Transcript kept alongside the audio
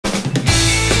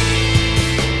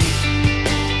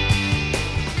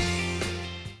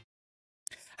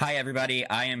Hi, everybody.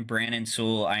 I am Branden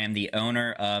Sewell. I am the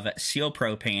owner of Seal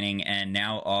Pro Painting and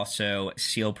now also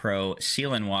Seal Pro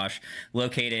Seal and Wash,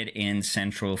 located in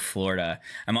Central Florida.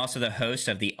 I'm also the host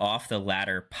of the Off the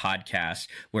Ladder podcast,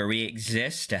 where we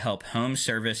exist to help home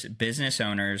service business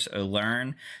owners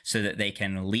learn so that they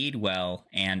can lead well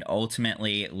and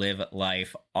ultimately live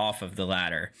life off of the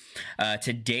ladder.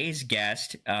 Today's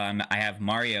guest, I have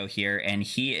Mario here, and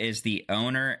he is the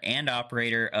owner and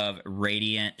operator of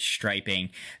Radiant Striping,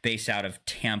 based out of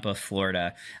Tampa,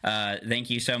 Florida. Thank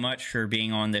you so much for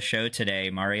being on the show today,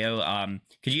 Mario.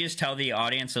 Could you just tell the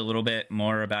audience a little bit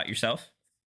more about yourself?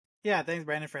 Yeah, thanks,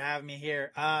 Brandon, for having me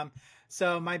here.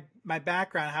 So my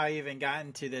background, how I even got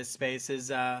into this space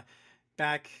is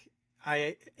back.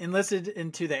 I enlisted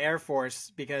into the Air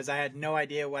Force because I had no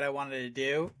idea what I wanted to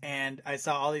do, and I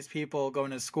saw all these people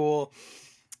going to school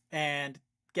and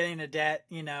getting into debt,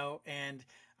 and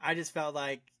I just felt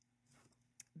like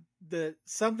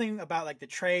something about like the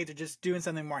trades or just doing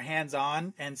something more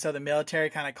hands-on. And so the military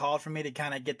kind of called for me to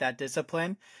kind of get that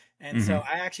discipline. And so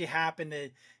I actually happened to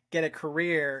get a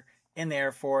career in the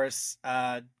Air Force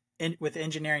with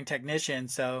engineering technician.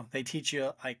 So they teach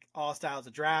you like all styles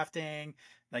of drafting,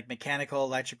 like mechanical,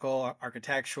 electrical,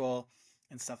 architectural,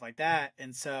 and stuff like that.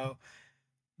 And so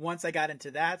once I got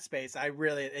into that space,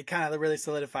 it kind of really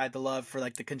solidified the love for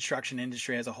like the construction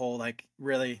industry as a whole. Like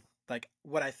really, like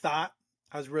what I thought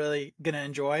I was really gonna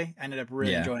enjoy, I ended up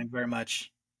really enjoying very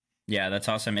much. Yeah, that's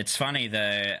awesome. It's funny,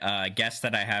 the guest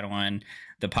that I had on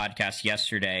the podcast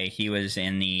yesterday, he was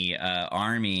in the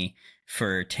Army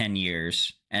for 10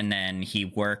 years, and then he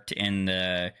worked in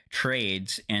the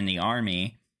trades in the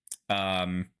Army,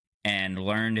 and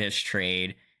learned his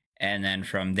trade. And then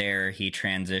from there, he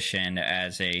transitioned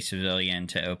as a civilian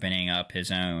to opening up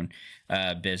his own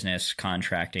business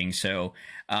contracting. So,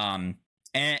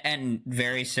 and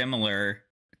very similar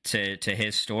to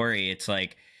his story, it's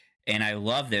like, and I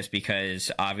love this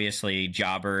because obviously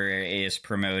Jobber is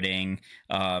promoting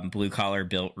Blue Collar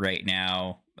Built right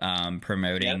now,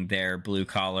 promoting their blue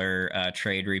collar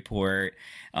trade report,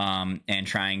 and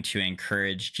trying to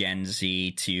encourage Gen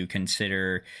Z to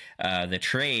consider the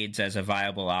trades as a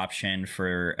viable option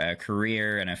for a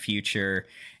career and a future,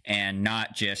 and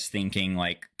not just thinking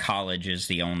like college is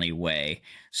the only way.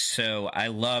 So I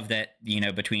love that,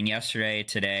 between yesterday,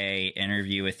 today,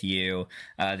 interview with you,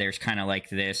 there's kind of like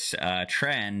this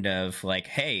trend of like,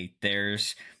 hey,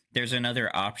 there's another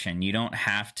option. You don't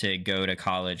have to go to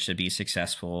college to be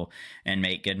successful and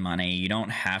make good money. You don't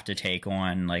have to take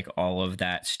on like all of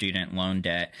that student loan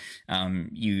debt.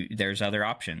 There's other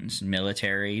options: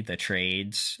 military, the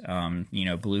trades,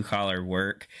 blue collar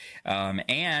work.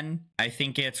 And I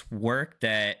think it's work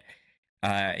that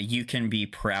you can be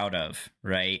proud of,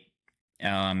 right?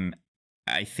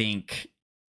 I think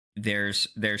there's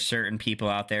certain people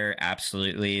out there,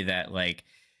 absolutely, that like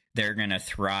they're gonna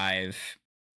thrive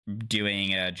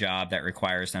doing a job that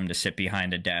requires them to sit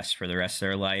behind a desk for the rest of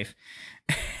their life.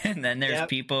 And then there's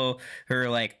people who are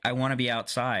like, I want to be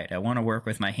outside. I want to work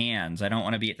with my hands. I don't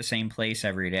want to be at the same place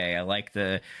every day. I like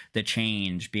the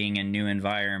change, being in new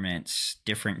environments,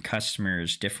 different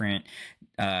customers, different,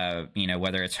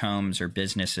 whether it's homes or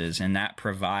businesses. And that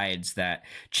provides that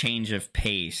change of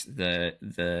pace,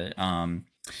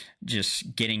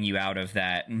 just getting you out of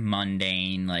that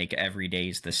mundane, like every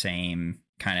day's the same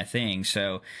kind of thing.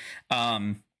 So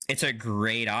it's a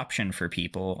great option for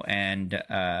people, and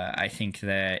I think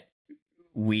that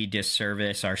we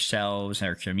disservice ourselves,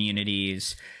 our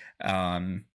communities,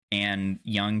 and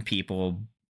young people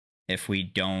if we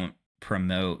don't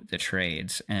promote the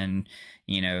trades and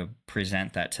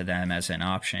present that to them as an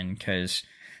option, because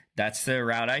that's the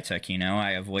route I took.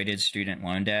 I avoided student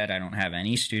loan debt. I don't have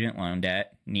any student loan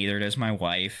debt, neither does my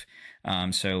wife.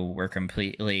 So we're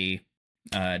completely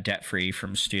debt-free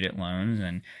from student loans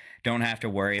and don't have to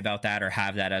worry about that or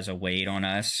have that as a weight on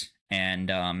us.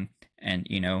 And I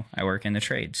work in the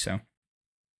trades. So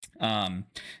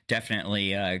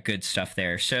definitely good stuff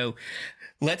there. So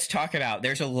let's talk about,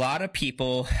 there's a lot of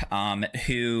people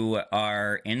who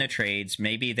are in the trades.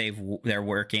 Maybe they're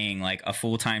working like a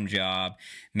full-time job.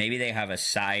 Maybe they have a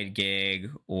side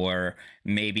gig, or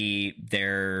maybe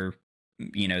they're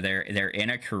in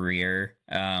a career,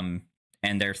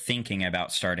 and they're thinking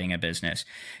about starting a business.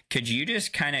 Could you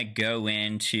just kind of go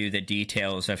into the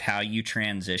details of how you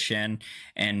transition,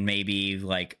 and maybe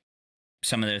like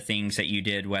some of the things that you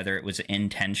did, whether it was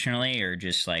intentionally or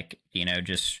just like,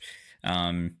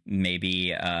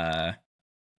 maybe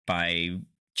by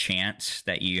chance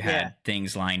that you had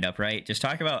things lined up right? Just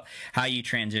talk about how you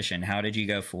transition. How did you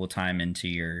go full time into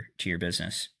your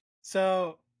business?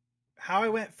 So how I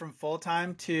went from full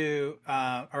time to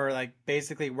or like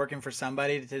basically working for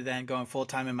somebody to then going full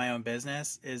time in my own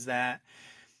business is that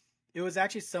it was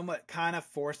actually somewhat kind of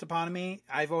forced upon me.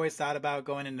 I've always thought about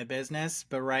going into business,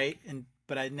 but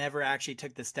I never actually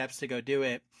took the steps to go do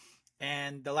it.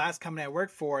 And the last company I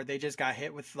worked for, they just got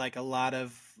hit with like a lot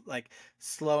of like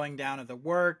slowing down of the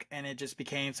work, and it just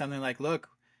became something like, look,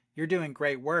 you're doing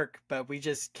great work, but we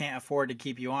just can't afford to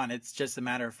keep you on. It's just a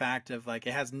matter of fact of like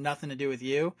it has nothing to do with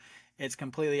you. It's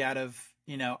completely out of,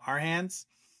 our hands.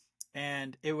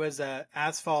 And it was a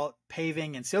asphalt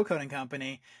paving and seal coating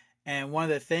company. And one of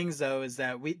the things though is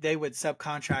that they would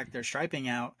subcontract their striping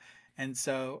out. And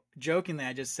so jokingly,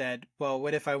 I just said, well,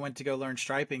 what if I went to go learn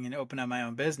striping and open up my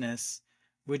own business?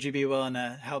 Would you be willing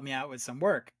to help me out with some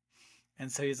work?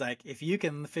 And so he's like, if you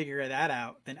can figure that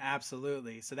out, then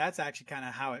absolutely. So that's actually kind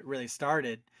of how it really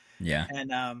started. Yeah.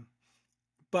 And,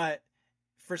 but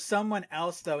for someone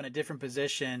else though, in a different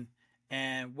position,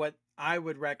 and what I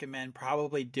would recommend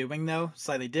probably doing though,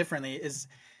 slightly differently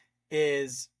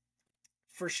is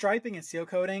for striping and seal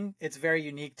coating, it's a very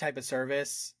unique type of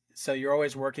service. So you're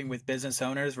always working with business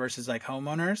owners versus like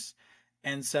homeowners.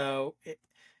 And so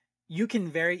you can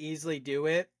very easily do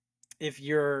it if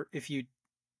you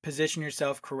position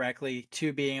yourself correctly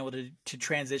to being able to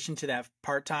transition to that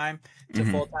part-time to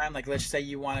full-time. Like, let's say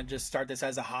you want to just start this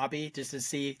as a hobby just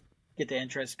to get the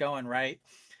interest going. Right.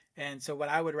 And so what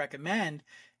I would recommend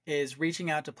is reaching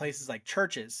out to places like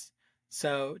churches.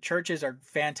 So churches are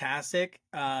fantastic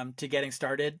to getting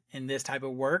started in this type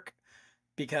of work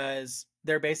because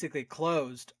they're basically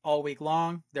closed all week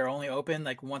long. They're only open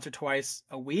like once or twice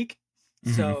a week.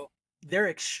 So they're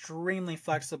extremely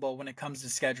flexible when it comes to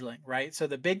scheduling, right? So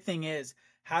the big thing is,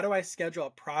 how do I schedule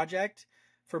a project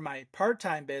for my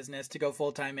part-time business to go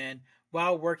full-time in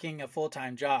while working a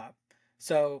full-time job?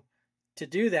 So to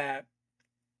do that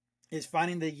is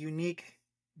finding the unique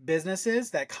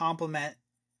businesses that complement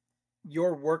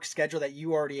your work schedule that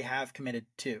you already have committed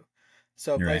to.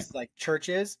 So places like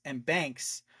churches and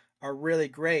banks are really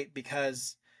great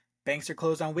because banks are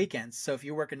closed on weekends. So if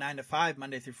you work a 9 to 5,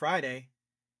 Monday through Friday,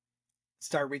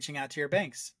 start reaching out to your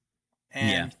banks.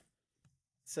 And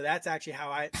so that's actually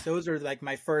those are like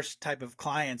my first type of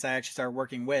clients I actually started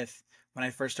working with when I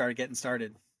first started getting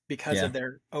started because of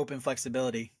their open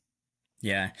flexibility.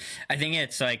 Yeah. I think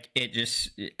it's like,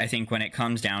 I think when it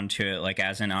comes down to it, like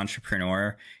as an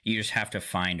entrepreneur, you just have to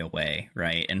find a way,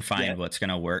 right? And find what's going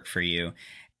to work for you.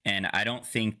 And I don't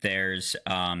think there's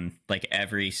like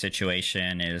every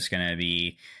situation is going to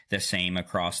be the same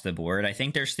across the board. I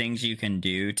think there's things you can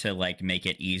do to like make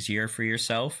it easier for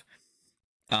yourself.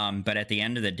 But at the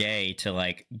end of the day, to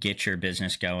like get your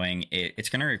business going, it's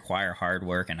going to require hard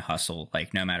work and hustle,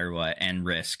 like no matter what, and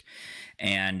risk.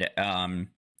 And,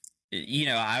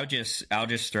 I'll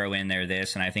just throw in there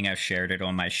this, and I think I've shared it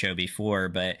on my show before,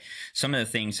 but some of the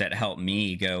things that helped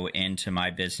me go into my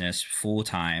business full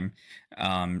time,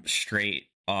 straight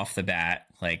off the bat,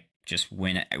 like just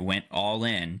when I went all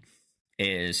in,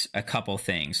 is a couple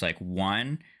things. Like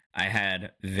one, I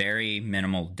had very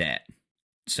minimal debt.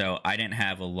 So I didn't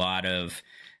have a lot of,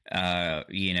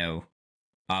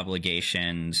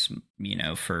 obligations,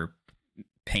 for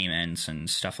payments and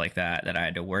stuff like that I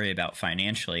had to worry about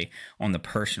financially on the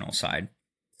personal side.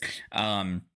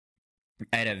 I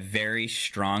had a very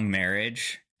strong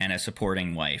marriage and a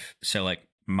supporting wife. So like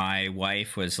my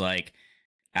wife was like,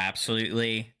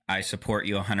 absolutely, I support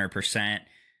you 100%.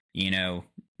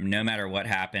 No matter what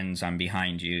happens, I'm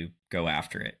behind you. Go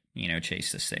after it,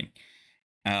 chase this thing.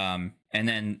 And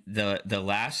then the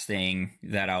last thing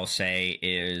that I'll say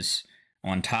is,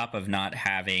 on top of not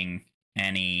having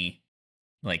any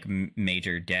like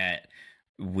major debt,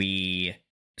 we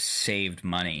saved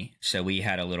money. So we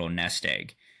had a little nest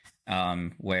egg,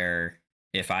 where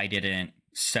if I didn't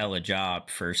sell a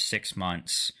job for 6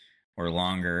 months or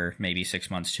longer, maybe 6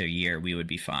 months to a year, we would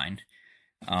be fine.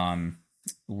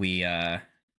 We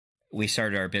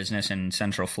started our business in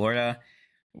Central Florida.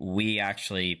 We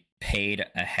actually paid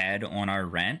ahead on our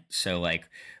rent. So like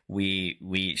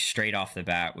we straight off the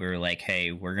bat, we were like,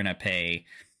 hey, we're going to pay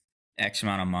X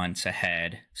amount of months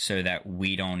ahead so that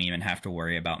we don't even have to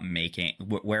worry about making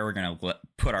where we're going to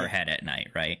put our head at night.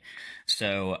 Right.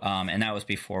 So, and that was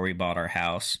before we bought our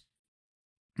house.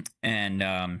 And,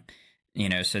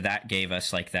 so that gave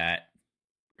us like that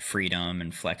freedom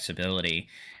and flexibility.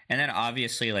 And then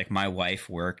obviously like my wife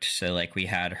worked. So like we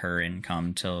had her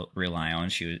income to rely on.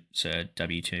 She was a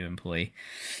W-2 employee.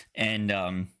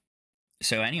 And,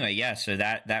 so anyway, so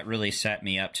that really set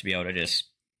me up to be able to just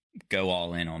go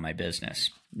all in on my business.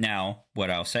 Now, what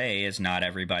I'll say is not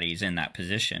everybody's in that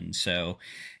position. So,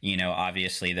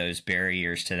 obviously those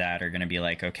barriers to that are going to be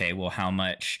like, okay, well, how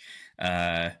much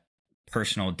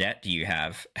personal debt do you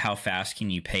have? How fast can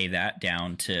you pay that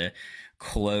down to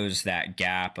close that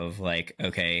gap of like,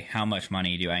 okay, how much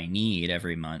money do I need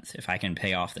every month? If I can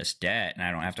pay off this debt and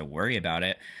I don't have to worry about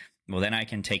it, well, then I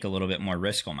can take a little bit more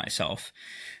risk on myself.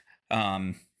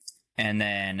 And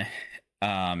then,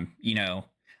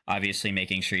 obviously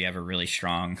making sure you have a really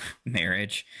strong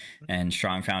marriage and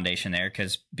strong foundation there,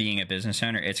 because being a business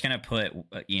owner, it's going to put,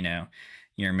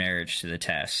 your marriage to the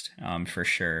test, for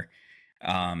sure.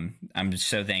 I'm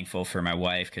so thankful for my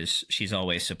wife because she's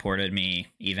always supported me,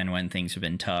 even when things have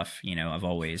been tough.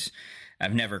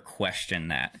 I've never questioned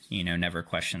that, never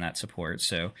questioned that support.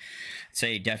 So I'd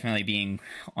say definitely being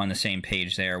on the same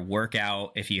page there. Work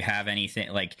out if you have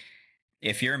anything, like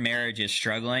if your marriage is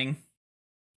struggling,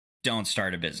 don't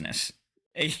start a business,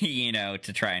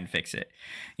 to try and fix it.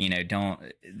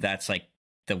 That's like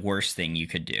the worst thing you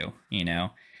could do,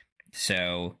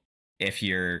 So if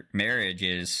your marriage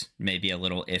is maybe a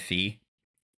little iffy,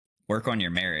 work on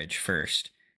your marriage first.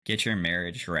 Get your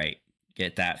marriage right.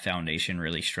 Get that foundation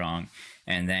really strong.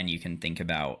 And then you can think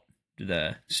about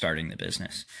starting the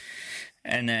business.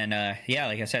 And then,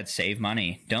 like I said, save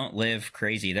money. Don't live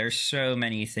crazy. There's so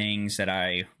many things that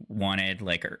I wanted,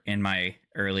 like in my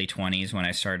early 20s when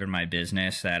I started my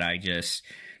business, that I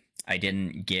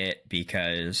didn't get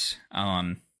because,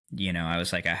 I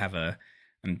was like,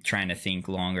 I'm trying to think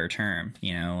longer term,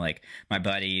 like my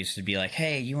buddy used to be like,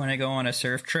 hey, you want to go on a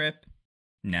surf trip?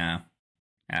 No,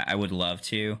 I would love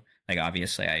to. Like,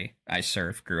 obviously I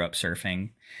grew up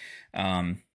surfing,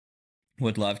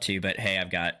 would love to, but hey,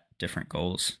 I've got different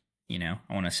goals. I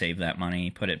want to save that money,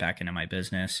 put it back into my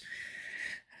business.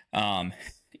 I've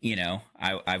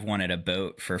wanted a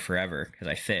boat for forever because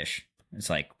I fish.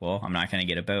 It's like, well, I'm not going to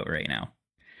get a boat right now,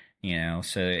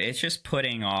 so it's just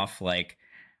putting off like,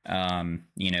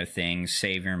 things,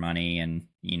 save your money. And,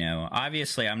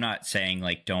 obviously I'm not saying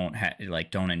like, don't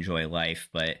enjoy life,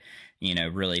 but,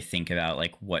 really think about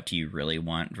like, what do you really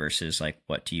want versus like,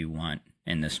 what do you want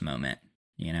in this moment,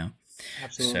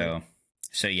 Absolutely.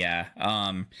 So yeah,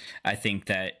 I think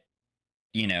that,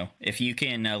 if you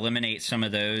can eliminate some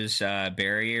of those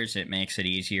barriers, it makes it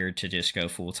easier to just go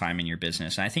full time in your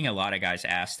business. And I think a lot of guys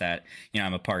ask that.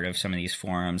 I'm a part of some of these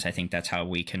forums. I think that's how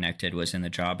we connected, was in the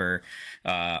Jobber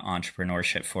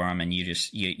entrepreneurship forum. And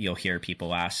you'll hear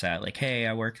people ask that, like, hey,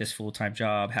 I work this full time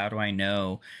job. How do I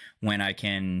know when I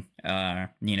can,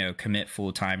 commit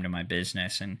full time to my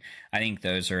business? And I think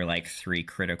those are like three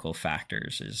critical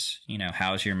factors: is,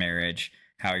 how's your marriage?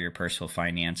 How are your personal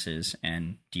finances,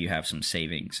 and do you have some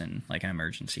savings and like an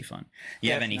emergency fund?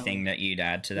 You have anything that you'd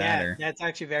add to that? Or that's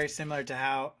actually very similar to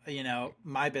how,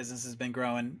 my business has been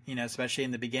growing, especially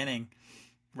in the beginning,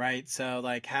 right? So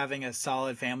like having a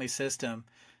solid family system.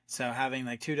 So having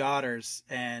like two daughters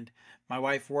and my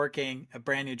wife working a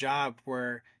brand new job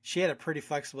where she had a pretty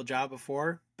flexible job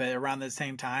before, but around the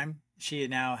same time, she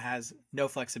now has no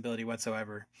flexibility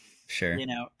whatsoever. sure.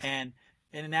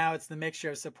 And now it's the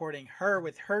mixture of supporting her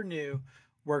with her new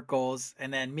work goals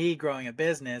and then me growing a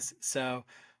business. So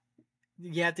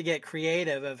you have to get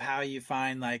creative of how you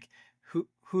find like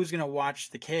who's going to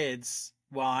watch the kids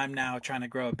while I'm now trying to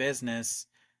grow a business,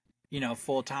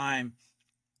 full time,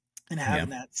 and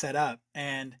having that set up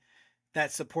and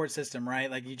that support system,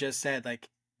 right? Like you just said, like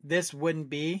this wouldn't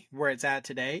be where it's at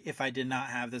today if I did not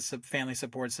have this family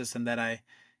support system that I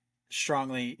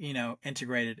strongly,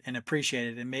 integrated and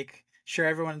appreciated, and make sure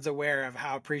everyone's aware of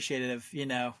how appreciative,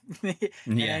 Yeah.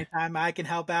 anytime I can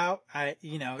help out,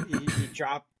 you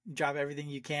drop everything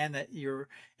you can that you're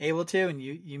able to, and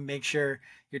you make sure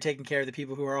you're taking care of the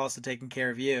people who are also taking care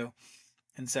of you.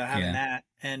 And so having that,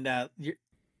 and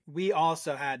we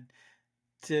also had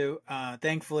to,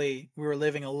 thankfully we were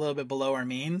living a little bit below our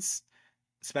means,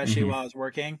 especially while I was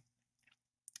working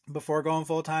before going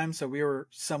full time. So we were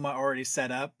somewhat already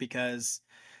set up because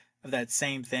of that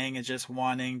same thing, and just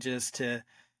wanting just to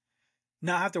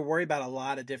not have to worry about a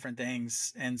lot of different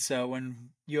things. And so when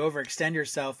you overextend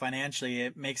yourself financially,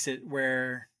 it makes it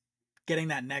where getting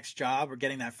that next job or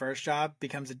getting that first job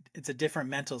becomes it's a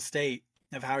different mental state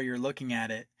of how you're looking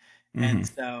at it. And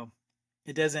so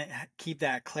it doesn't keep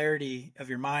that clarity of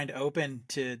your mind open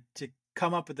to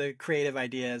come up with the creative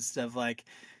ideas of like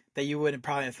that you wouldn't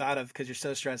probably have thought of because you're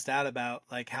so stressed out about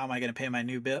like, how am I going to pay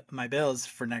my bills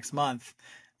for next month?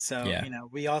 So,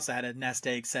 we also had a nest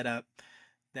egg set up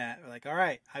that we're like, all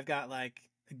right, I've got like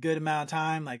a good amount of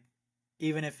time. Like,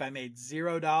 even if I made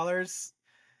 $0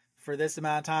 for this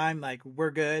amount of time, like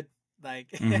we're good. Like,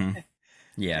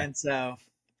 Yeah. and so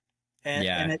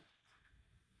And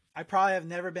I probably have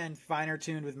never been finer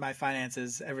tuned with my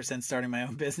finances ever since starting my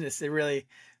own business. It really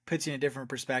puts you in a different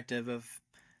perspective of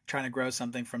trying to grow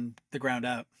something from the ground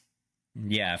up.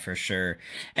 Yeah, for sure.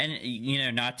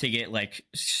 And not to get like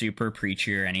super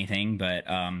preachy or anything, but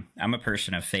I'm a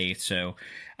person of faith, so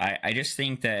I just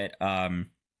think that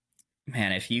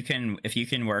man, if you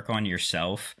can work on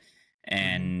yourself,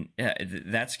 and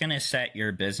that's going to set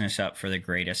your business up for the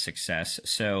greatest success.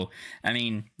 So I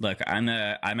mean, look, I'm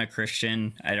a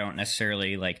Christian. I don't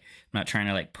necessarily like, I'm not trying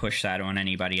to like push that on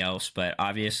anybody else, but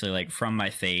obviously like from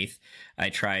my faith, I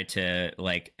try to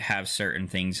like have certain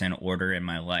things in order in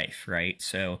my life, right?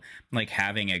 So like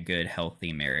having a good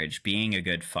healthy marriage, being a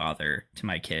good father to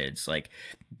my kids, like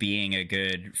being a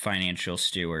good financial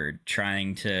steward,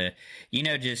 trying to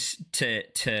just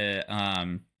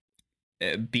to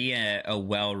be a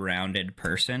well-rounded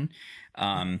person,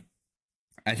 I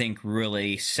think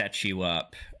really sets you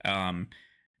up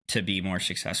to be more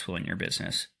successful in your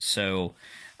business. So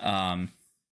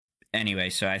anyway,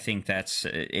 so I think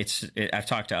I've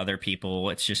talked to other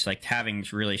people. It's just like having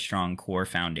really strong core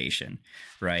foundation,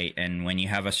 right? And when you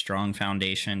have a strong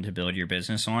foundation to build your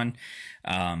business on,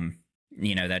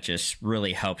 that just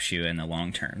really helps you in the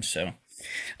long term.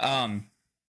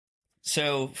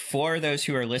 So for those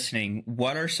who are listening,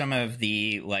 what are some of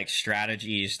the like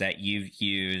strategies that you've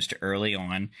used early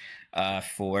on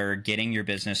for getting your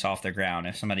business off the ground?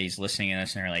 If somebody's listening to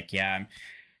this and they're like, yeah,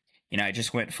 I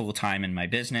just went full time in my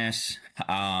business.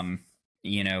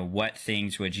 What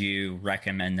things would you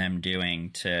recommend them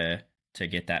doing to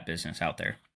get that business out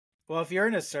there? Well, if you're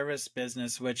in a service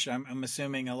business, which I'm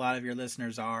assuming a lot of your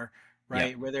listeners are,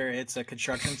 right? Yep. Whether it's a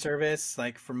construction service,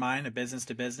 like for mine, a business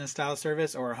to business style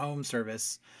service, or a home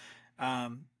service,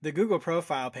 the Google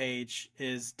profile page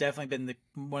is definitely been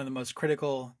one of the most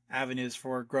critical avenues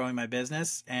for growing my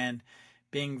business and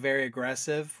being very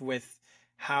aggressive with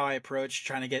how I approach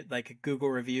trying to get like Google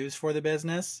reviews for the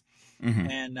business,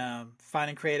 and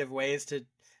finding creative ways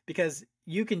because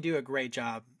you can do a great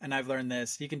job. And I've learned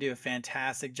this, you can do a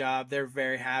fantastic job. They're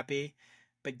very happy.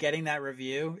 But getting that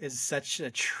review is such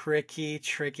a tricky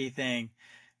thing,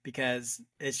 because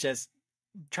it's just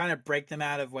trying to break them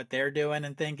out of what they're doing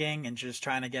and thinking and just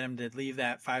trying to get them to leave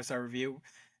that 5-star review.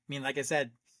 I mean, like I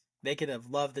said, they could have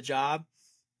loved the job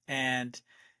and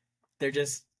you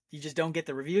just don't get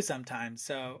the review sometimes.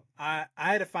 So I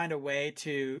had to find a way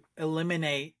to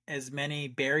eliminate as many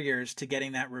barriers to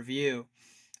getting that review.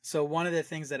 So one of the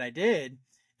things that I did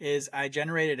is I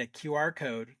generated a QR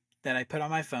code that I put on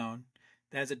my phone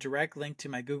that has a direct link to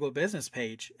my Google business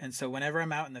page. And so whenever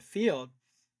I'm out in the field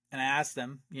and I ask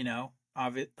them,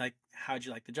 like, how'd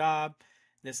you like the job,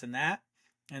 this and that,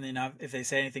 and then if they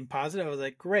say anything positive, I was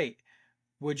like, great,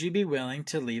 would you be willing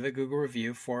to leave a Google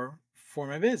review for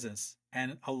my business?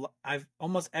 And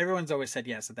almost everyone's always said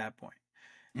yes at that point.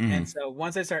 And so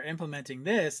once I started implementing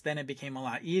this, then it became a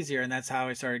lot easier. And that's how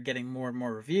I started getting more and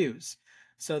more reviews.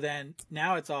 So then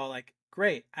now it's all like,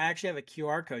 great, I actually have a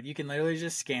QR code. You can literally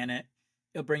just scan it.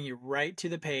 It'll bring you right to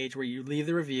the page where you leave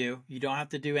the review. You don't have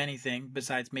to do anything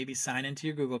besides maybe sign into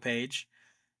your Google page,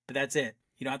 but that's it.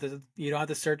 You don't have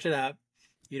to search it up.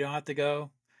 You don't have to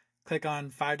go click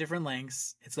on 5 different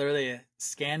links. It's literally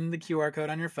scan the QR code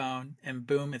on your phone and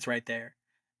boom, it's right there.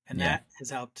 And that has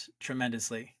helped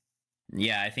tremendously.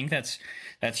 Yeah, I think that's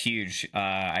huge.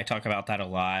 I talk about that a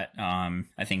lot.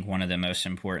 I think one of the most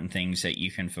important things that you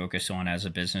can focus on as a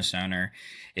business owner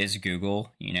is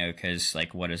Google, because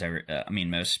like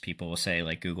most people will say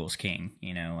like Google's king,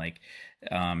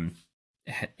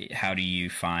 how do you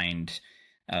find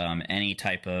any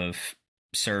type of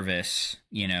service,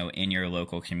 in your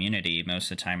local community? Most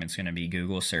of the time it's going to be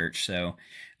Google search. So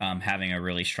having a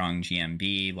really strong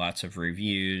GMB, lots of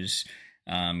reviews,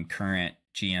 current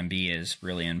GMB is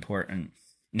really important.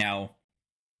 Now,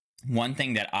 one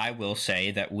thing that I will say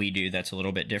that we do that's a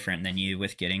little bit different than you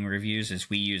with getting reviews is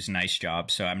we use NiceJob.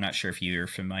 So I'm not sure if you're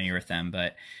familiar with them,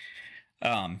 but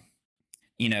when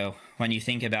you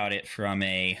think about it from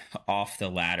a off the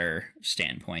ladder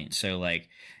standpoint, so like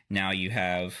now you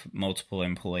have multiple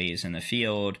employees in the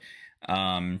field.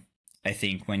 I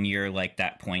think when you're like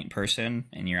that point person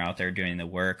and you're out there doing the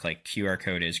work, like QR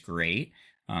code is great.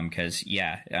 Because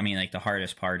like the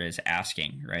hardest part is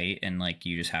asking, right? And like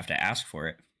you just have to ask for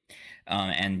it,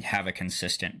 and have a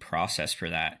consistent process for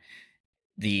that.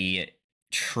 The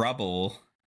trouble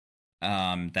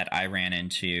that I ran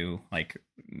into, like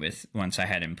once I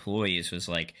had employees, was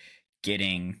like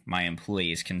getting my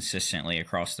employees consistently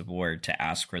across the board to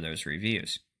ask for those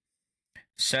reviews.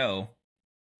 So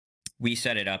we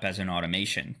set it up as an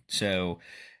automation. So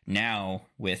now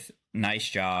with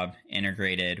NiceJob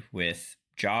integrated with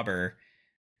jobber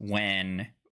when,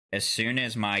 as soon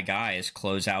as my guys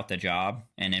close out the job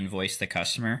and invoice the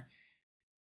customer,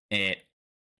 it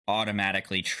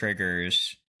automatically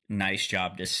triggers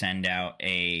NiceJob to send out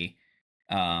a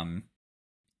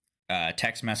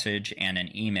text message and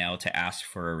an email to ask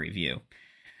for a review.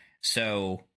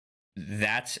 So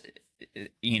that's,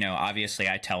 obviously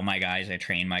I tell my guys, I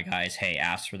train my guys, hey,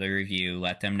 ask for the review,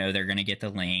 let them know they're going to get the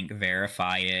link,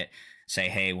 verify it, say,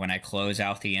 hey, when I close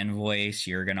out the invoice,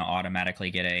 you're going to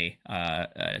automatically get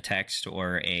a text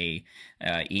or a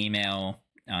email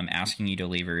asking you to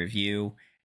leave a review.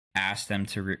 Ask them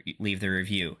to leave the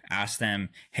review. Ask them,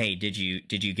 hey, did you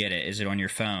get it? Is it on your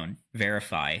phone?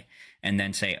 Verify, and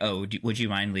then say, oh, would you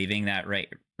mind leaving that right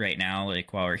now,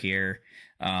 like while we're here?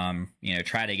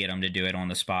 Try to get them to do it on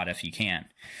the spot if you can.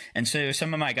 And so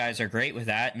some of my guys are great with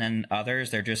that, and then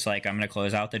others, they're just like, I'm going to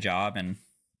close out the job, and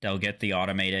they'll get the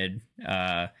automated,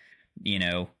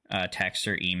 text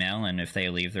or email, and if they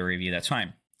leave the review, that's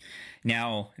fine.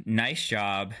 Now,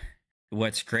 NiceJob,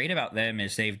 what's great about them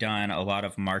is they've done a lot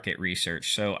of market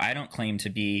research. So I don't claim to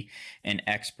be an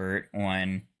expert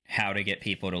on how to get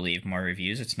people to leave more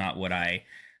reviews. It's not what I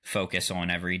focus on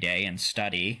every day and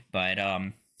study. But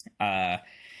I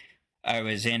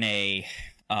was in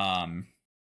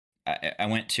I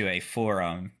went to a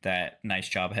forum that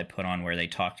NiceJob had put on where they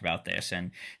talked about this,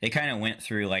 and they kind of went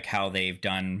through like how they've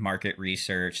done market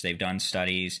research, they've done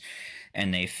studies,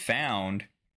 and they found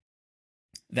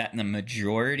that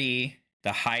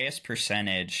the highest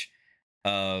percentage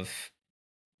of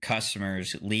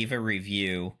customers leave a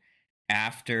review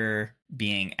after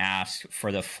being asked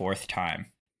for the fourth time.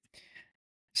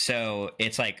 So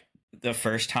it's like the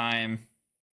first time,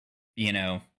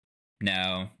 no,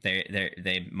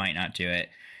 they might not do it.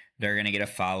 They're going to get a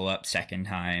follow-up second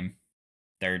time,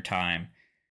 third time,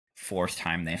 fourth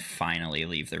time, they finally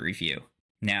leave the review.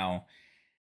 Now,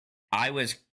 I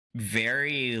was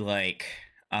very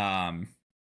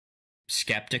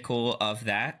skeptical of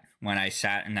that when I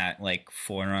sat in that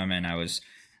forum and I was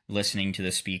listening to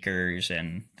the speakers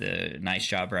and the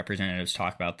NiceJob representatives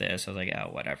talk about this. I was like, oh,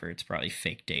 whatever, it's probably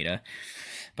fake data.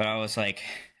 But I was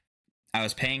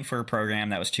paying for a program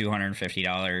that was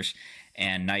 $250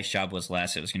 and NiceJob was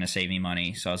less. It was going to save me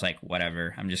money. So I was like,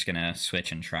 whatever, I'm just going to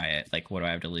switch and try it. Like, what do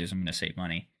I have to lose? I'm going to save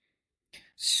money.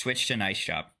 Switch to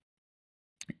NiceJob.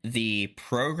 The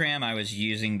program I was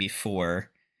using before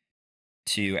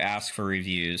to ask for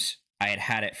reviews, I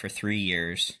had it for 3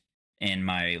 years in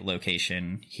my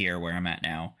location here where I'm at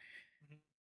now.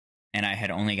 And I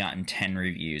had only gotten 10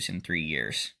 reviews in 3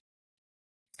 years.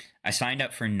 I signed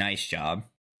up for NiceJob.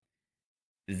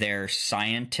 Their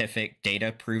scientific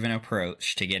data proven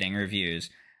approach to getting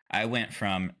reviews. I went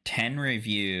from 10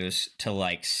 reviews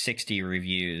to 60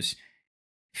 reviews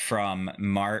from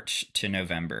March to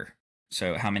November.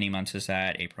 So how many months is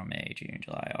that? April, May, June,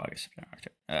 July, August, September,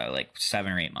 October.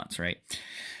 7 or 8 months, right?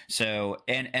 So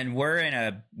and we're in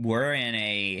a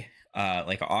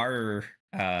our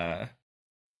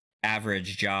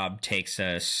average job takes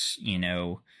us,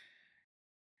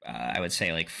 I would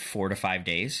say 4 to 5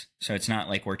 days. So it's not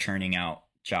like we're churning out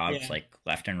jobs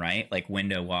left and right, like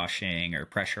window washing or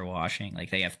pressure washing.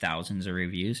 They have thousands of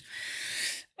reviews.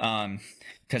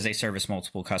 Because they service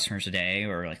multiple customers a day,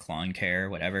 or lawn care,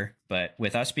 whatever. But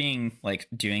with us being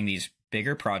doing these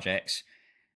bigger projects,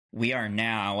 we are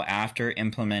now, after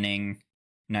implementing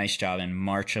NiceJob in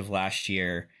March of last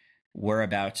year, we're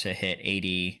about to hit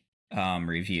 80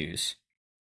 reviews.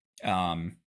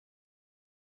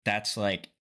 That's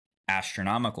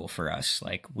astronomical for us.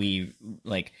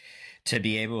 To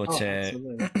be able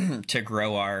to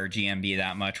grow our GMB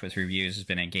that much with reviews has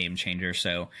been a game changer.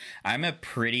 So I'm a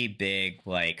pretty big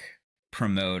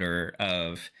promoter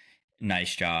of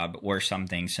NiceJob or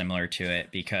something similar to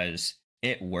it because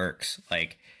it works. I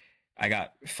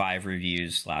got 5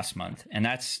 reviews last month, and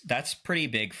that's pretty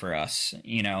big for us.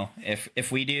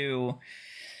 If we do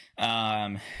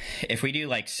 6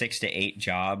 to 8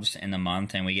 jobs in the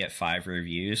month and we get 5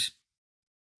 reviews,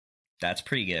 that's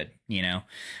pretty good, and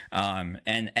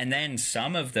then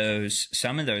some of those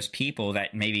people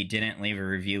that maybe didn't leave a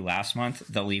review last month,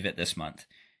 they'll leave it this month,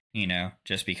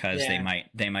 just because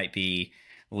they might be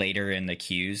later in the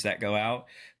queues that go out.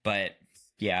 But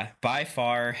yeah, by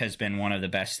far has been one of the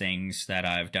best things that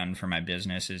I've done for my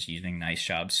business is using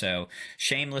NiceJob. So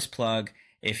shameless plug,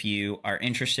 if you are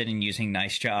interested in using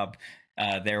NiceJob,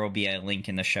 there will be a link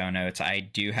in the show notes. I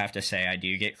do have to say I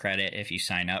do get credit if you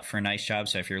sign up for NiceJob.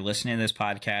 So if you're listening to this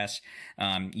podcast,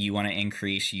 you want to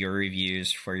increase your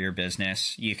reviews for your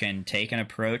business, you can take an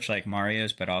approach like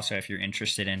Mario's, but also if you're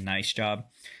interested in NiceJob,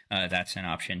 that's an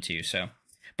option too. So,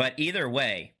 but either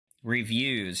way,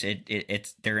 reviews,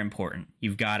 it's they're important.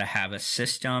 You've got to have a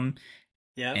system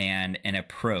and an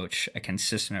approach, a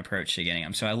consistent approach to getting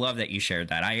them. So I love that you shared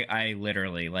that. I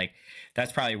literally, like,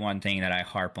 that's probably one thing that I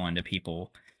harp on to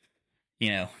people,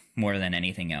 more than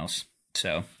anything else.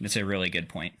 So it's a really good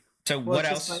point. So what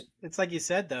else? It's like you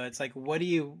said, though, it's like, when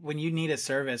you need a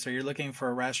service or you're looking for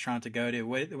a restaurant to go to,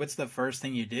 what's the first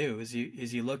thing you do is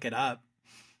you look it up.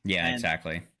 Yeah,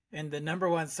 exactly. And the number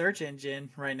one search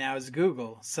engine right now is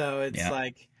Google. So it's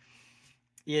like,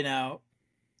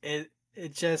 it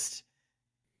just,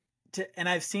 and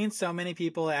I've seen so many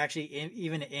people actually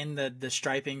even in the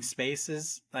striping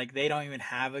spaces, like they don't even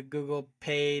have a Google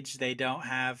page. They don't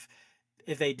have,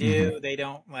 if they do, they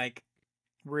don't like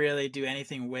really do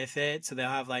anything with it. So they'll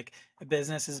have like a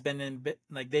business has been in,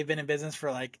 like they've been in business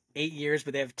for like 8 years,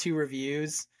 but they have 2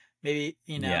 reviews, maybe,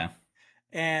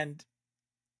 and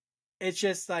it's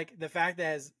just like the fact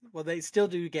that they still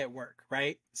do get work,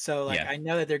 right? So like I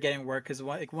know that they're getting work because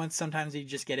once sometimes you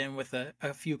just get in with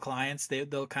a few clients,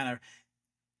 they'll kind of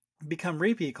become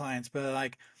repeat clients. But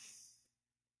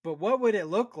what would it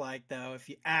look like though if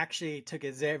you actually took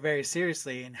it very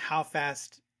seriously, and how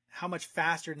much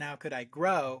faster now could I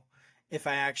grow if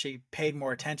I actually paid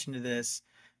more attention to this?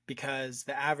 Because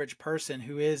the average person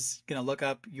who is going to look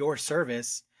up your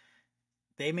service,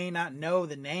 they may not know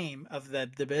the name of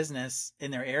the business in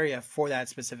their area for that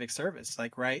specific service.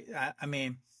 Like, right. I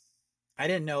mean, I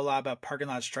didn't know a lot about parking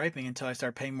lot striping until I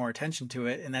started paying more attention to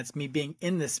it. And that's me being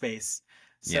in the space.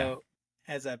 So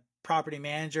as a property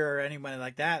manager or anyone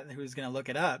like that, who's going to look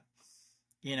it up,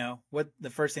 what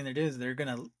the first thing they're doing is they're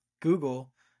going to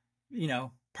Google,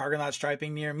 parking lot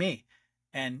striping near me.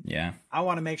 And I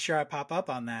want to make sure I pop up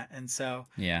on that. And so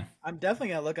I'm definitely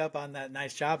going to look up on that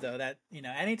NiceJob though, that,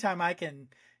 anytime I can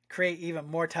create even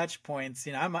more touch points,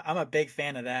 I'm a big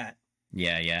fan of that.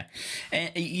 Yeah.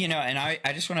 And, and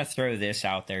I just want to throw this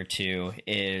out there too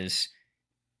is,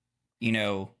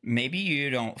 maybe you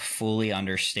don't fully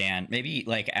understand, maybe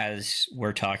like, as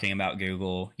we're talking about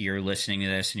Google, you're listening to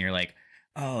this and you're like,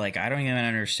 oh, like, I don't even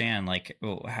understand, like,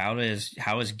 how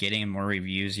is getting more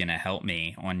reviews going to help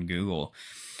me on Google?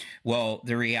 Well,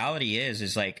 the reality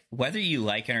is like, whether you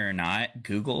like it or not,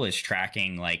 Google is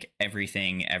tracking like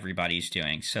everything everybody's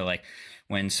doing. So like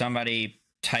when somebody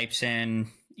types in,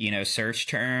 search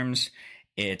terms,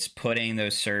 it's putting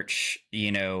those search,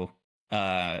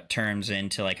 terms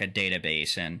into like a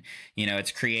database, and,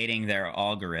 it's creating their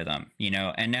algorithm,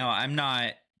 and now I'm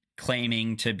not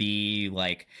claiming to be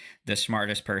like the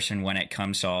smartest person when it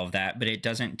comes to all of that, but it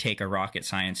doesn't take a rocket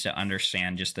science to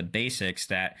understand just the basics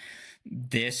that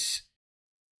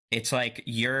it's like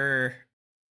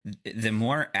the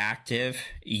more active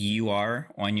you are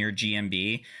on your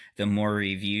GMB, the more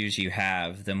reviews you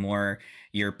have, the more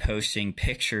you're posting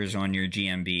pictures on your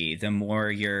GMB, the more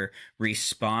you're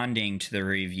responding to the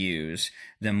reviews,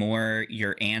 the more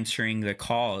you're answering the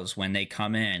calls when they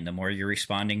come in, the more you're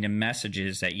responding to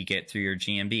messages that you get through your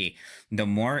GMB, the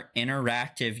more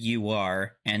interactive you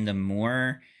are, and the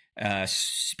more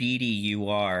speedy you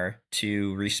are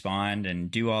to respond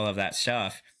and do all of that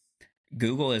stuff,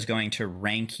 Google is going to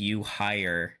rank you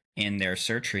higher in their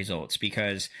search results,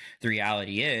 because the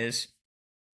reality is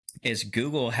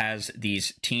Google has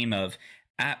these team of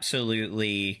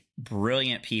absolutely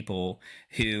brilliant people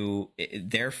who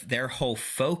their whole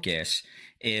focus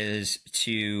is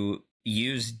to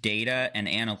use data and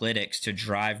analytics to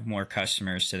drive more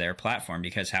customers to their platform.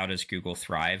 Because how does Google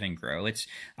thrive and grow? It's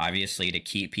obviously to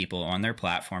keep people on their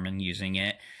platform and using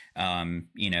it,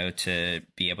 to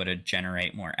be able to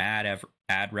generate more ad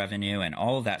revenue and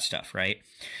all of that stuff, right?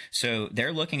 So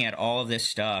they're looking at all of this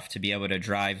stuff to be able to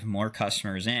drive more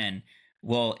customers in.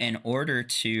 Well, in order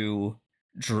to,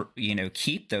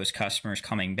 keep those customers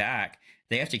coming back,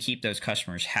 they have to keep those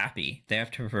customers happy. They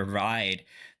have to provide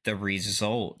the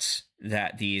results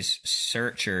that these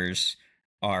searchers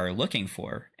are looking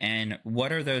for. And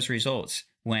what are those results?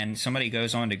 When somebody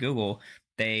goes on to Google,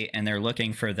 they're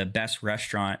looking for the best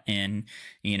restaurant in,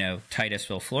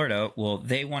 Titusville, Florida. Well,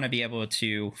 they want to be able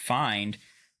to find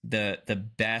the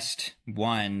best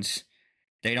ones.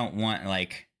 They don't want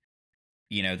like,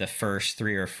 the first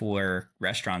 3 or 4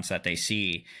 restaurants that they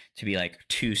see to be like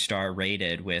 2-star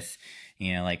rated with,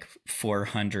 like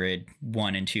 400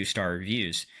 1 and 2-star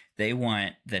reviews. They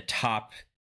want the top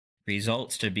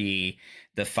results to be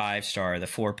the 5-star, the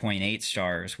 4.8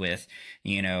 stars with,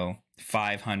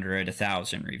 500,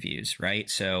 1,000 reviews, right?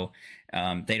 So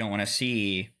they don't want to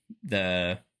see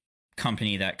the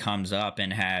company that comes up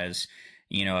and has,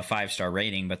 a 5-star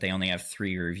rating, but they only have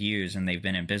 3 reviews and they've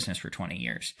been in business for 20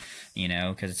 years,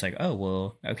 because it's like, oh,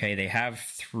 well, okay, they have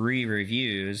 3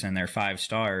 reviews and they're 5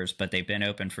 stars, but they've been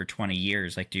open for 20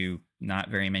 years. Like, do not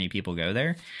very many people go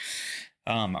there?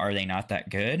 Are they not that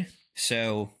good?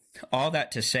 So all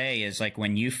that to say is, like,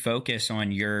 when you focus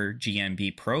on your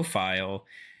GMB profile,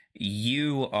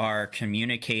 you are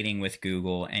communicating with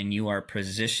Google and you are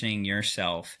positioning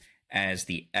yourself as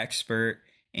the expert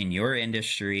in your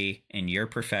industry, in your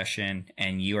profession,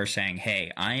 and you are saying,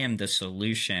 hey, I am the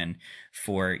solution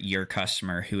for your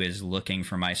customer who is looking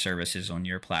for my services on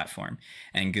your platform.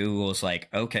 And Google's like,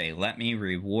 okay, let me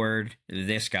reward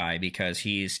this guy because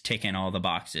he's ticking all the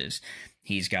boxes.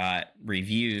 He's got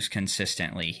reviews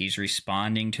consistently. He's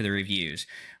responding to the reviews.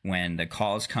 When the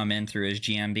calls come in through his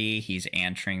GMB, he's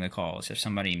answering the calls. If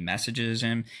somebody messages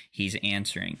him, he's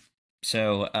answering.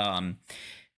 So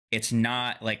it's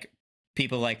not like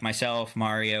people like myself,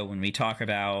 Mario, when we talk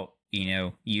about,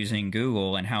 using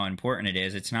Google and how important it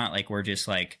is, it's not like we're just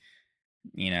like,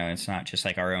 it's not just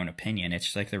like our own opinion. It's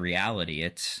just like the reality.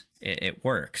 It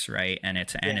works, right? And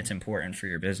it's important for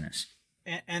your business.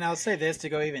 And I'll say this to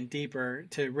go even deeper,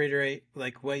 to reiterate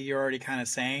like what you're already kind of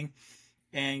saying,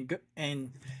 and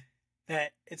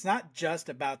that it's not just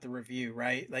about the review,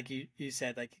 right? Like you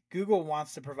said, like Google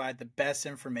wants to provide the best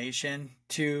information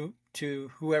to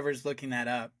whoever's looking that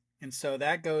up. And so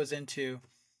that goes into,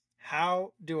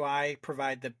 how do I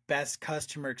provide the best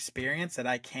customer experience that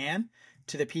I can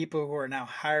to the people who are now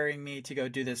hiring me to go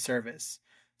do this service?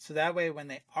 So that way, when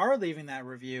they are leaving that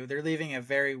review, they're leaving a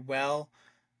very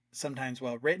sometimes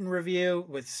well-written review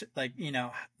with, like,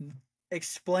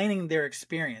 explaining their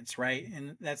experience, right?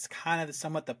 And that's kind of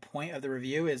somewhat the point of the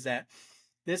review, is that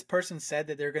this person said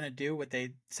that they're going to do what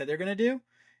they said they're going to do,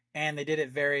 and they did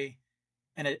it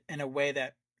in a way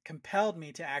that compelled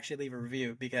me to actually leave a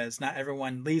review, because not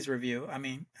everyone leaves a review. I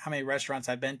mean, how many restaurants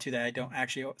I've been to that I don't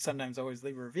actually sometimes always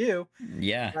leave a review?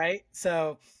 Yeah. Right.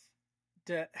 So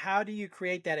how do you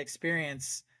create that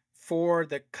experience for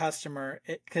the customer?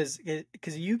 Because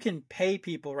you can pay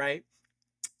people, right?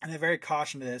 And I'm very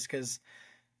cautious of this because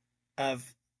of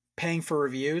paying for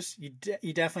reviews.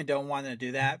 You definitely don't want to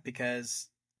do that, because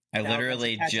I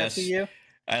literally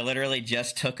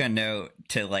just took a note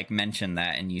to like mention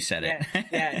that, and you said it.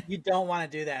 Yeah, you don't want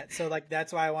to do that. So like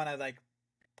that's why I want to like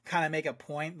kind of make a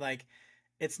point, like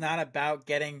it's not about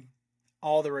getting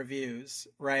all the reviews,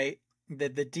 right? The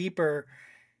deeper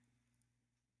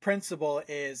principle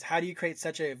is, how do you create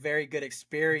such a very good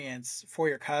experience for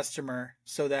your customer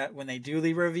so that when they do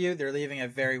leave a review, they're leaving a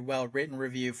very well written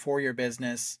review for your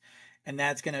business, and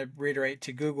that's going to reiterate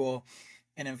to Google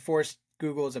and enforce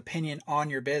Google's opinion on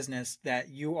your business that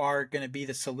you are going to be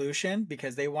the solution,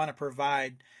 because they want to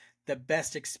provide the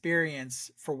best experience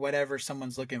for whatever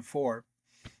someone's looking for,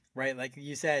 right? Like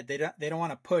you said, they don't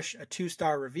want to push a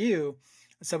 2-star review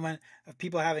of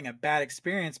people having a bad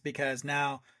experience, because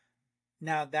now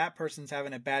that person's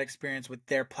having a bad experience with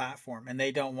their platform, and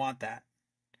they don't want that.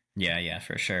 Yeah,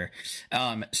 for sure.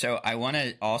 So I want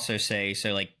to also say,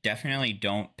 so like definitely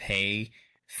don't pay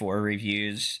for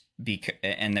reviews,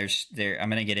 and I'm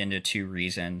going to get into 2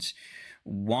 reasons.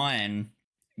 One,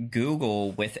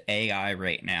 Google with AI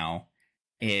right now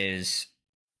is,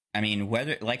 I mean,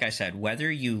 like I said,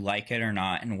 whether you like it or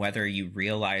not, and whether you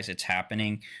realize it's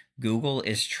happening, Google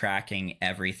is tracking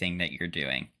everything that you're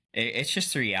doing. It's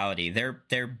just the reality.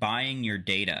 They're buying your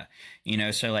data,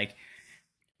 so like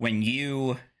when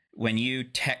you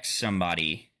text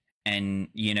somebody, and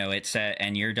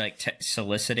and you're like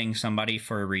soliciting somebody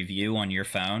for a review on your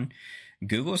phone,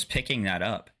 Google's picking that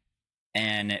up,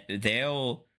 and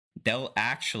they'll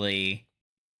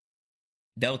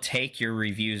take your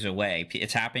reviews away.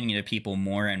 It's happening to people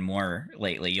more and more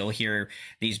lately. You'll hear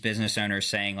these business owners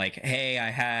saying like, hey, I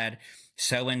had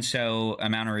so and so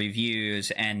amount of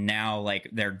reviews and now like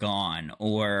they're gone,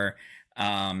 or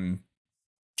I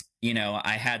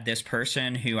had this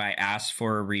person who I asked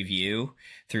for a review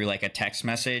through like a text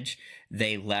message.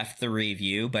 They left the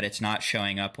review, but it's not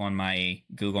showing up on my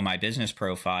Google My Business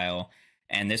profile.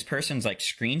 And this person's like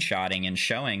screenshotting and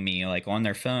showing me like on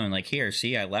their phone, like, here,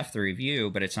 see, I left the review,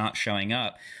 but it's not showing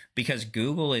up, because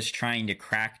Google is trying to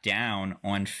crack down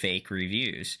on fake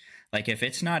reviews. Like if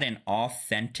it's not an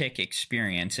authentic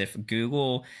experience, if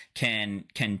Google can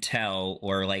tell,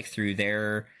 or like through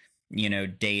their,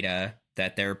 data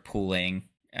that they're pulling,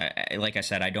 like I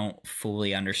said, I don't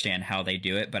fully understand how they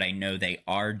do it, but I know they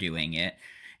are doing it.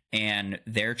 And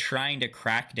they're trying to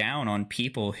crack down on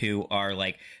people who are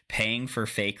like paying for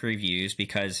fake reviews,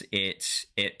 because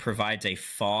it provides a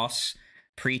false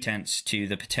pretense to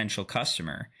the potential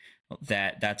customer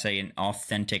that that's an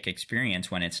authentic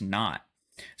experience when it's not.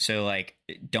 So like,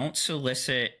 don't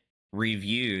solicit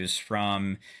reviews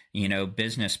from,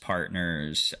 business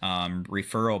partners,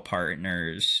 referral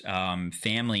partners,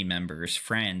 family members,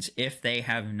 friends, if they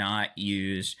have not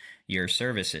used your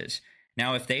services.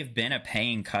 Now, if they've been a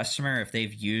paying customer, if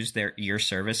they've used your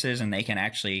services and they can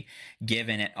actually give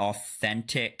an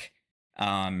authentic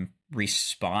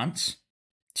response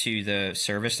to the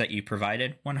service that you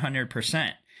provided,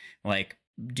 100%, like,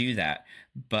 do that.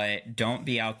 But don't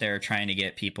be out there trying to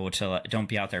get people to, don't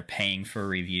be out there paying for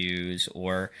reviews,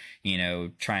 or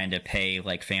trying to pay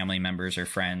like family members or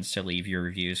friends to leave your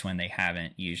reviews when they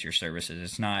haven't used your services.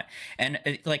 It's not. And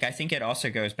like, I think it also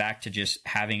goes back to just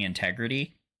having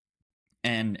integrity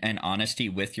and honesty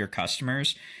with your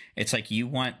customers. It's like, you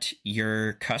want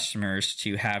your customers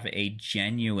to have a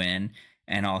genuine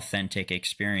and authentic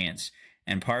experience.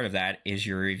 And part of that is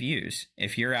your reviews.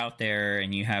 If you're out there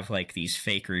and you have like these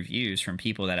fake reviews from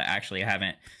people that actually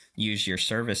haven't used your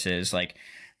services, like,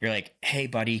 you're like, hey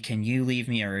buddy, can you leave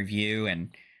me a review?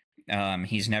 And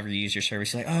he's never used your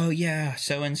service. Like, oh yeah,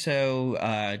 so and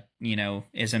so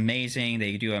is amazing,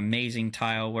 they do amazing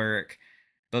tile work,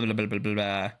 blah blah blah blah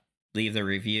blah. Leave the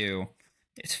review.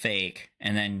 It's fake.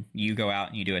 And then you go out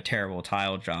and you do a terrible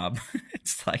tile job.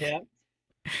 It's like, yeah.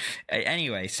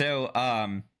 Anyway, so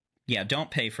yeah,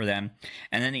 don't pay for them.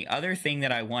 And then the other thing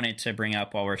that I wanted to bring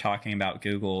up while we're talking about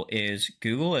Google is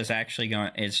Google is actually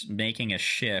is making a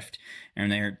shift,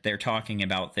 and they're talking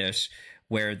about this,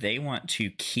 where they want to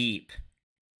keep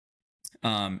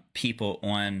people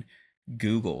on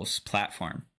Google's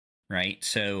platform, right?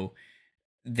 So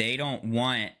they don't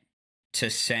want to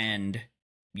send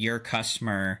your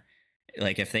customer,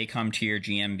 like if they come to your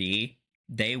GMB,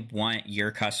 they want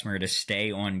your customer to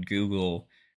stay on Google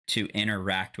to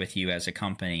interact with you as a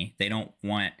company. They don't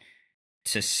want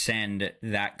to send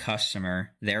that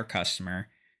customer, their customer,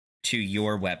 to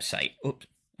your website. Oops,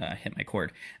 hit my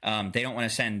cord. They don't want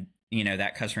to send,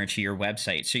 that customer to your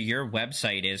website. So your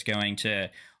website is going to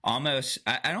almost,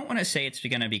 I don't want to say it's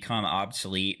going to become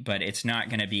obsolete, but it's not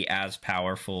going to be as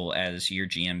powerful as your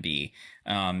GMB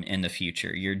in the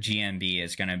future. Your GMB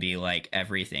is going to be like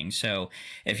everything. So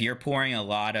if you're pouring a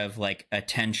lot of like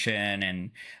attention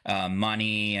and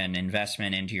money and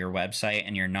investment into your website,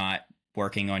 and you're not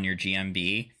working on your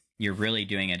GMB, you're really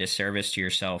doing a disservice to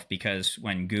yourself, because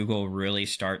when Google really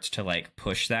starts to like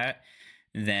push that,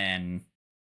 then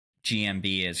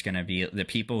GMB is going to be, the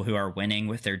people who are winning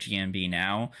with their GMB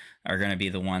now are going to be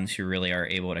the ones who really are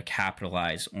able to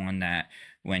capitalize on that.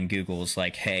 When Google's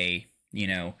like, hey,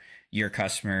 your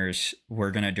customers,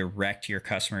 we're going to direct your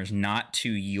customers not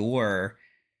to your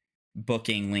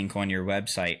booking link on your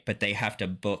website, but they have to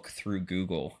book through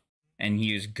Google and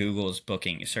use Google's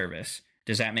booking service.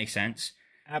 Does that make sense?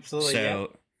 Absolutely. So,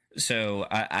 yeah. So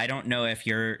I don't know if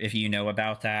you know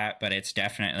about that, but it's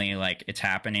definitely like, it's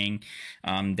happening.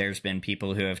 There's been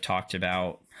people who have talked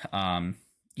about,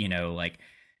 like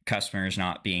customers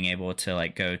not being able to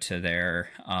like go to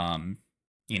their,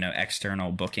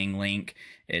 external booking link.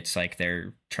 It's like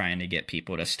they're trying to get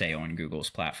people to stay on Google's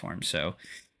platform. So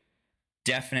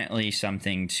definitely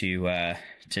something to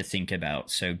think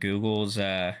about. So Google's,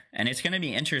 and it's going to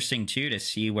be interesting too to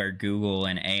see where Google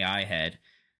and AI head.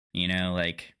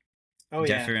 Like, oh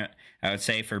yeah, I would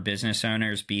say for business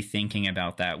owners, be thinking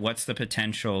about that. What's the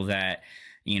potential that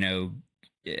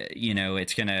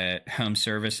it's gonna, home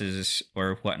services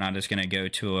or whatnot is gonna go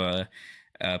to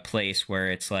a place where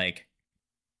it's like,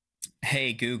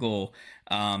 hey Google,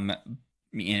 I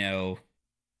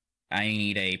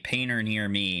need a painter near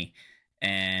me,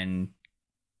 and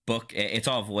book. It's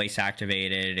all voice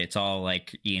activated. It's all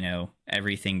like,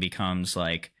 everything becomes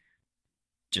like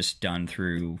just done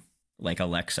through like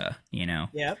Alexa,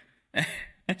 Yep.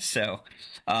 So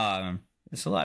it's a lot